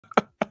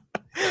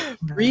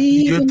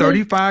You're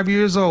 35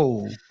 years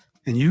old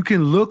and you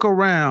can look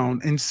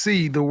around and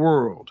see the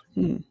world.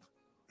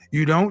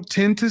 You don't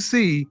tend to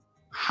see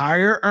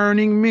higher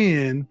earning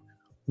men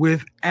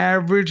with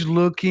average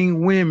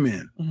looking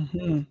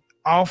women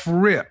off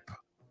rip.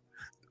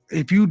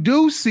 If you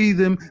do see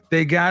them,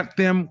 they got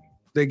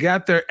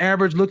their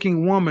average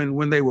looking woman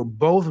when they were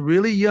both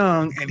really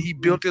young and he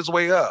built his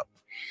way up.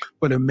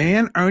 But a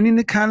man earning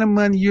the kind of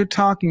money you're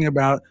talking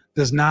about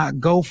does not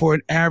go for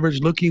an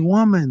average looking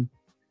woman.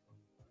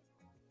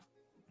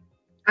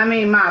 I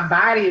mean, my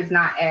body is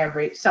not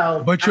average,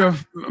 so. But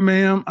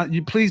ma'am,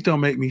 you please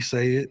don't make me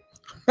say it.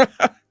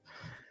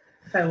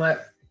 Say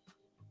what?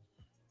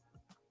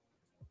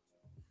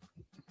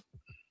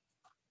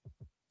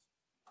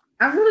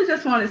 I really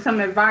just wanted some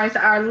advice.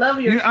 I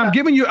love your. I'm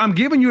giving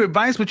you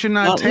advice, but you're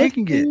not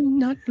taking it.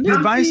 The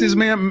advice is,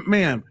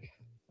 ma'am,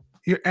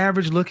 you're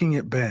average looking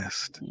at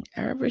best.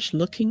 Average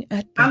looking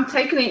at best. I'm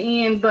taking it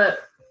in, but.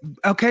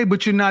 Okay,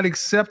 but you're not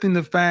accepting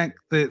the fact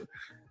that.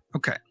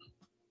 Okay.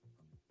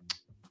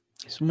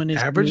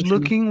 Average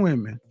looking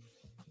women.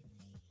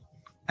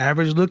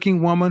 Average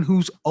looking woman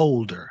who's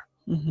older.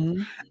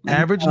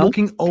 Average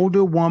looking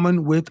older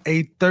woman with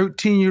a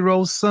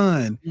 13-year-old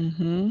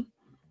son.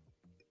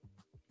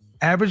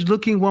 Average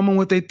looking woman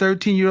with a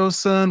 13-year-old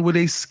son with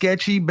a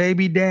sketchy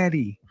baby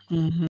daddy.